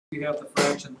We have the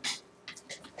fraction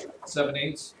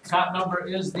 7/8. Top number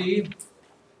is a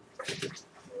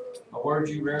word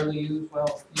you rarely use.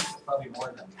 Well, you use probably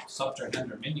more than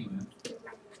subtrahend or minuend.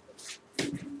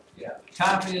 Yeah.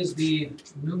 Top is the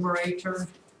numerator,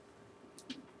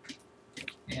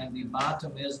 and the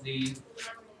bottom is the,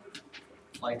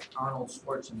 like Arnold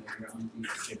Schwarzenegger, on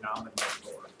the denominator.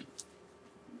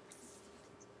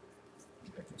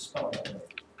 I can spell it that way.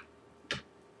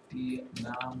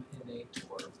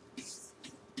 Denominator.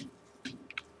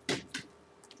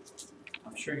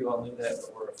 I'm sure you all knew that,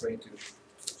 but we're afraid to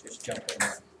just jump in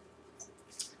there.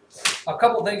 A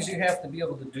couple things you have to be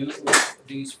able to do with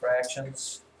these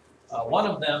fractions. One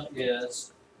of them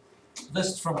is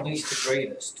list from least to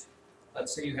greatest.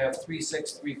 Let's say you have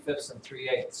 3/6, 3/5, and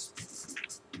 3/8.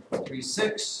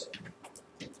 3/6,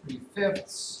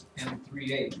 3/5, and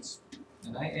 3/8.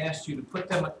 And I asked you to put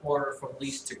them in order from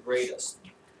least to greatest.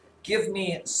 Give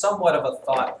me somewhat of a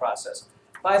thought process.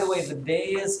 By the way, the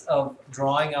days of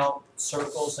drawing out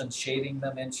circles and shading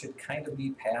them in should kind of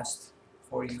be past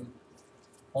for you,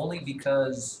 only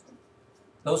because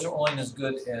those are only as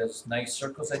good as nice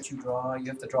circles that you draw. You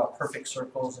have to draw perfect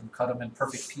circles and cut them in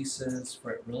perfect pieces for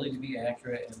it really to be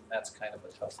accurate, and that's kind of a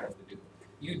tough thing to do.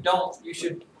 You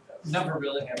should never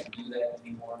really have to do that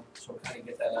anymore, so kind of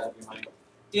get that out of your mind.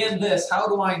 In this, how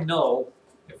do I know,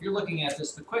 if you're looking at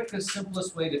this, the quickest,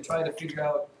 simplest way to try to figure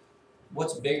out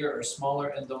what's bigger or smaller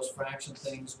in those fraction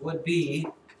things would be,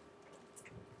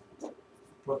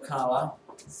 Wakala.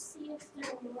 See if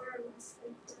they're more or less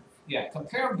than half. Yeah,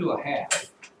 compare them to a half.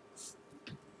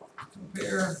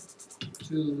 Compare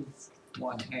to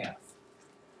 1/2.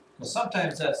 Well,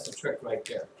 sometimes that's the trick right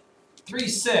there.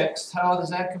 3/6, how does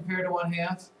that compare to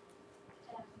 1/2?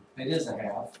 It is a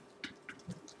half.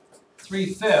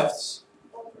 3/5,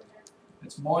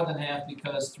 it's more than half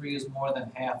because 3 is more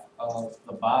than half of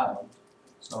the bottom.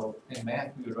 So in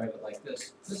math we would write it like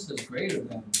this. This is greater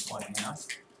than 1/2.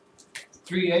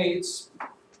 3/8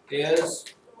 is,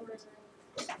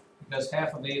 because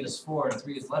half of 8 is 4 and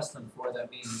 3 is less than 4, that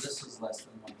means this is less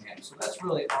than 1/2. So that's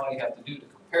really all you have to do to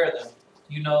compare them.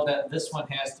 You know that this one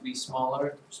has to be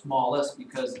smallest,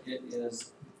 because it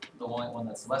is the only one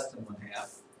that's less than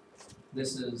 1/2.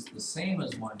 This is the same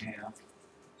as 1/2,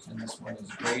 and this one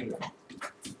is greater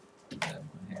than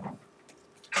 1/2.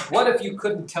 What if you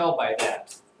couldn't tell by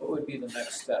that? What would be the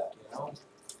next step, you know?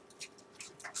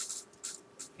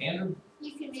 Andrew?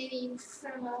 You could maybe put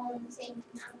them all in the same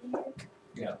denominator.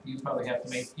 Yeah, you probably have to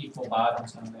make equal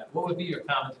bottoms on that. What would be your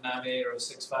common denominator of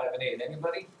 6, 5, and 8?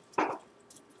 Anybody?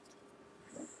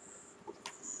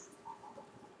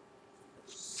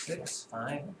 6,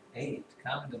 5, and 8.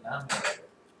 Common denominator.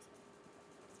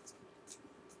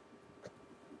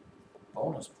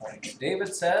 Bonus points.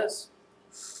 David says?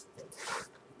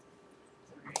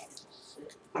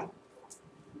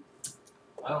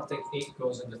 I don't think 8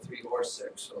 goes into 3 or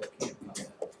 6, so it can't be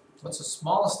that. What's the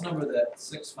smallest number that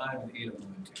 6, 5, and 8 are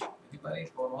going into? Anybody?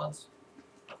 Going once?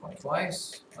 Going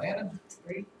twice? Landon?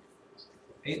 3?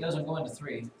 8 doesn't go into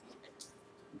 3.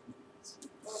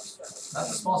 Not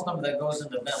the smallest number that goes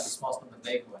into them, the smallest number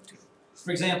they go into.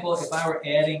 For example, if I were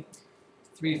adding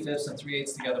 3/5 and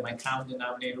 3/8 together, my common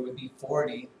denominator would be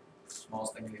 40.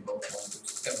 Smallest thing they both go into,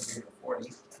 it's going to be bigger than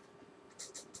 40.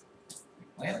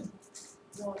 Landon?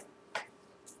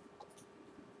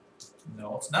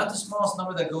 No, it's not the smallest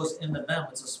number that goes into them.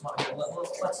 It's a small.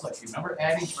 Let's look. You remember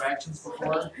adding fractions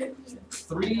before?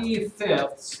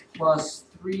 3/5 plus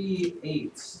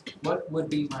 3/8. What would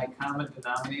be my common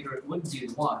denominator? It wouldn't be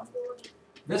 1.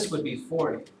 This would be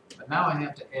 40. But now I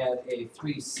have to add a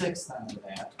 3/6 onto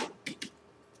that.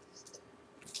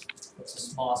 What's the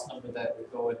smallest number that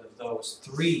would go into those?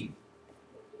 3.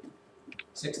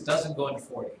 6 doesn't go into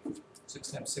 40. 6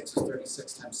 times 6 is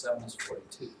 36 times 7 is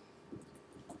 42.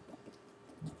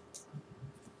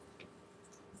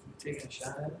 Taking a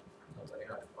shot at it? Nobody.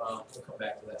 All right. Well, we'll come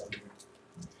back to that later.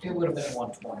 It would have been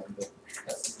 120, but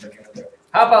that's the beginning there.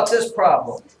 How about this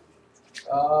problem?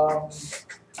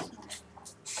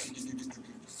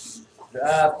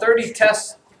 30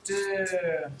 tests.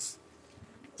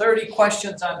 30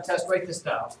 questions on a test. Write this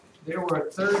down. There were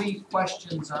 30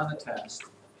 questions on a test.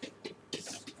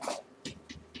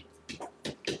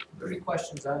 30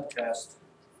 questions on a test.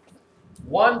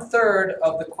 1/3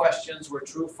 of the questions were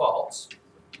true, false.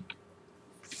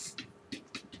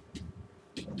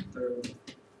 1/3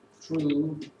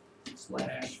 true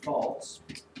 / false.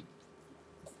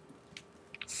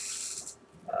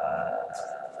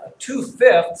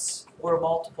 2/5 were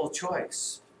multiple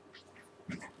choice.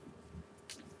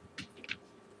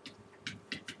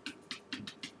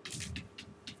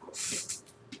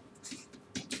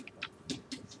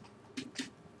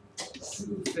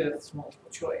 2/5 multiple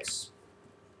choice.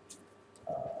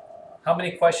 How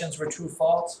many questions were true,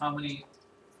 false? How many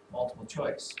multiple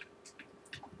choice?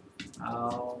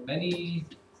 How many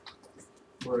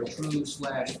were true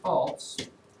 / false?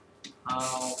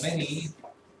 How many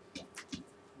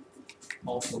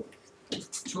multiple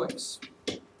choice?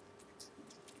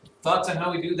 Thoughts on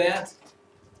how we do that?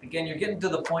 Again, you're getting to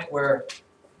the point where,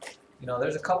 you know,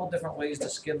 there's a couple different ways to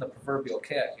skin the proverbial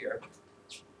cat here.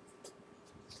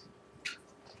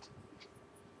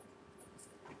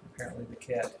 Apparently the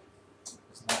cat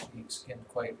is not being skinned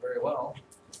quite very well.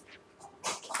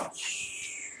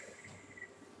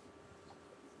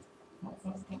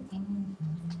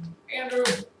 Andrew!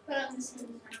 Put on the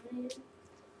same denominator.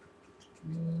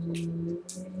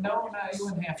 No, you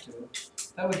wouldn't have to.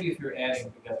 That would be if you're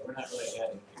adding together. We're not really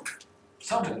adding here.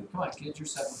 Somebody, come on kids, you're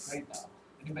 7th grade now.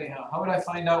 Anybody, how would I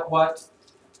find out what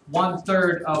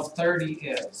 1/3 of 30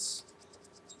 is?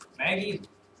 Maggie?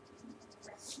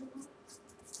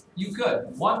 You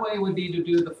could. One way would be to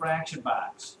do the fraction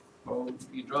box. So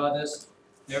you draw this.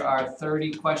 There are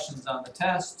 30 questions on the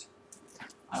test.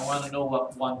 I want to know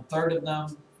what 1/3 of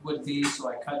them would be, so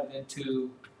I cut it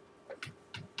into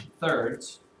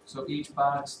thirds. So each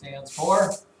box stands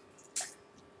for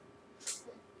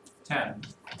 10.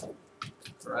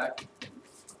 Correct?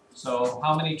 So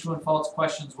how many true and false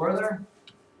questions were there?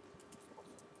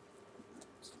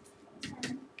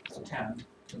 10,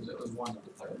 because it was 1 of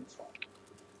the thirds.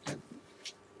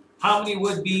 How many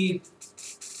would be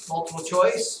multiple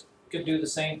choice? Could do the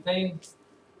same thing.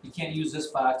 You can't use this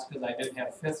box because I didn't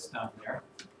have fifths down there.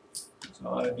 So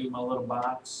I would do my little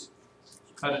box,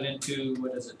 cut it into,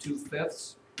 what is it,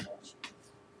 2/5?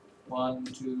 1,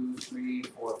 2, 3,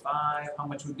 4, 5. How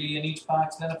much would be in each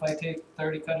box then if I take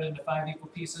 30, cut it into 5 equal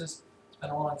pieces? It's been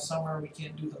a long summer, we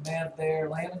can't do the math there.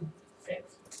 Landon?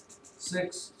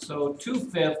 6. So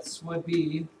 2/5 would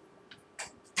be,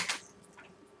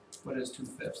 what is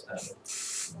 2/5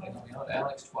 then? You know,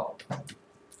 Alex, 12.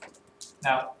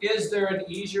 Now, is there an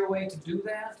easier way to do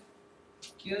that,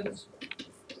 kids?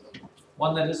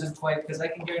 One that isn't quite, because I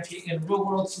can guarantee in real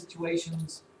world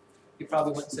situations, you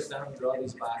probably wouldn't sit down and draw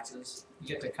these boxes. You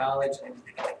get to college and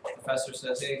the professor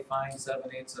says, hey, find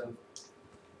 7/8 of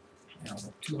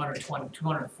 220,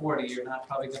 240. You're not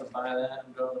probably going to buy that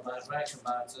and draw the fraction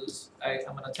boxes.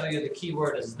 I'm going to tell you the key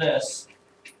word is this.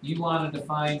 You wanted to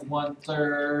find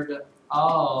 1/3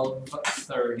 of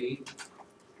 30.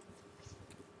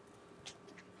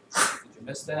 Did you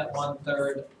miss that?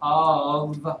 1/3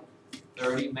 of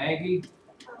 30. Maggie?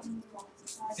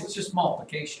 It's just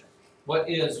multiplication. What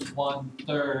is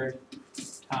 1/3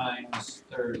 times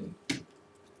 30?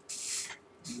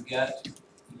 You get,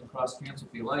 you can cross cancel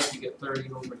if you like, you get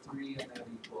 30 over 3 and that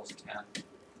equals 10.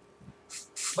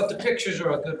 But the pictures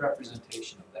are a good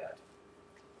representation of that.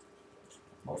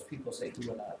 Most people say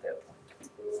do or not at that point.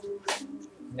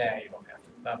 Nah, you don't have to.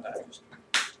 Not that.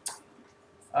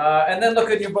 And then look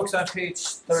at your books on page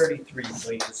 33,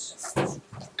 please.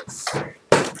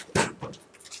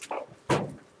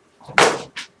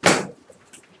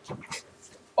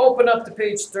 Open up to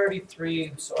page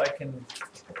 33 so I can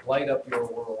light up your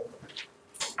world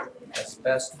as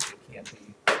best as it can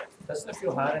be. Doesn't it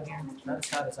feel hot in here? Not as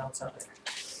hot as outside.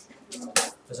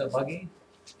 Is it muggy?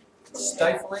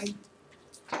 Stifling?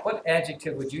 What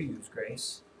adjective would you use,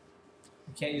 Grace?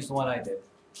 You can't use the one I did.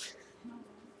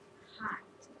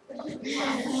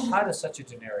 Hot is such a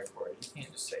generic word. You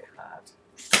can't just say hot.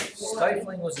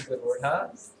 Stifling was a good word, huh?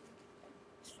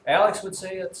 Alex would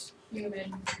say it's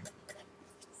Humid.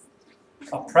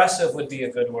 Oppressive would be a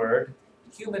good word.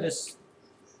 Humid is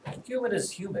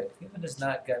humid. Humid has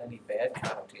not got any bad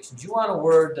connotations. You want a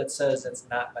word that says it's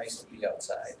not nice to be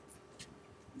outside.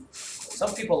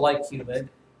 Some people like humid.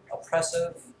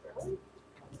 Oppressive.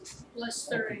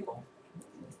 Blistering.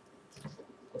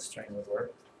 Blistering would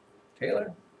work.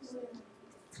 Taylor?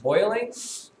 Boiling?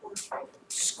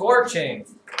 Scorching.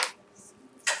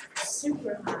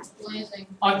 Super hot. Blazing.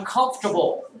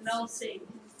 Uncomfortable. Melting.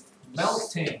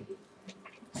 Melting.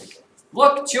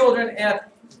 Look, children,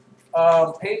 at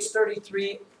page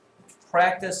 33.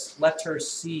 Practice letter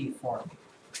C for me.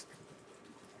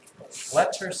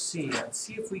 Letter C, and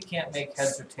see if we can't make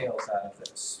heads or tails out of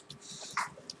this.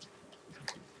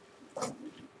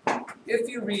 If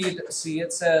you read C,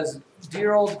 it says,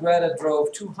 dear old Greta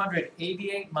drove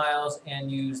 288 miles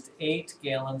and used 8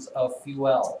 gallons of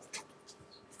fuel.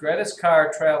 Greta's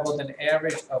car traveled an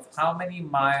average of how many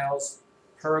miles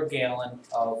per gallon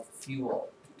of fuel?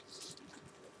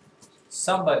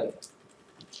 Somebody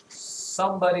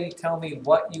tell me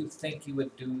what you think you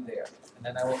would do there. And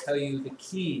then I will tell you the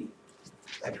key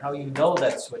and how you know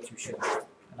that's what you should do.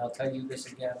 and I'll tell you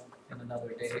this again in another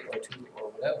day or two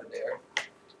or whatever there.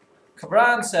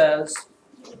 Cabran says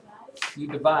you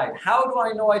divide. How do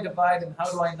I know I divide, and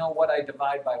how do I know what I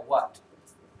divide by what?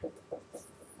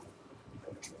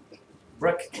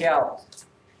 Brick Cal.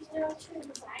 You know what you're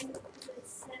dividing because it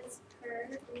says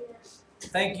per.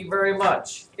 Thank you very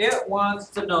much. It wants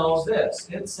to know this.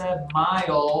 It said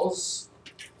miles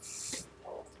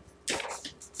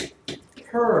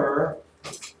per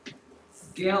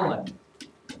gallon.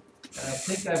 And I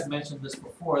think I've mentioned this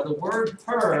before. The word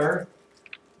per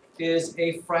is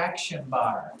a fraction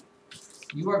bar.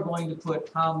 You are going to put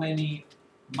how many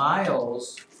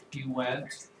miles you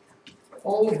went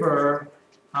over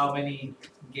how many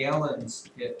gallons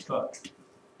it took.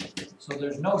 So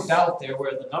there's no doubt there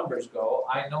where the numbers go.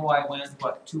 I know I went,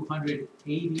 what,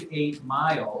 288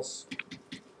 miles,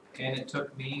 and it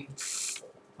took me,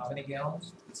 how many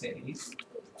gallons? Did it say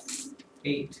 8?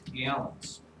 8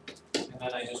 gallons. And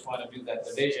then I just want to do that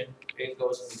division. 8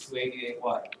 goes into 288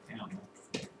 what?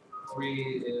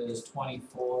 3 is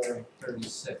 24,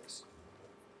 36.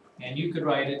 And you could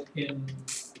write it in,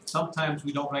 sometimes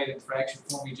we don't write it in fraction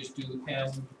form, we just do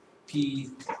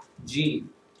MPG.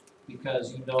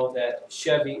 Because you know that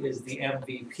Chevy is the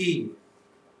MVP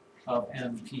of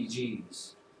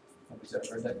MPGs. Have you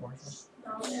ever heard that commercial?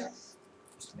 No.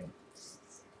 Just me.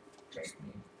 Just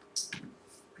me.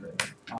 Good.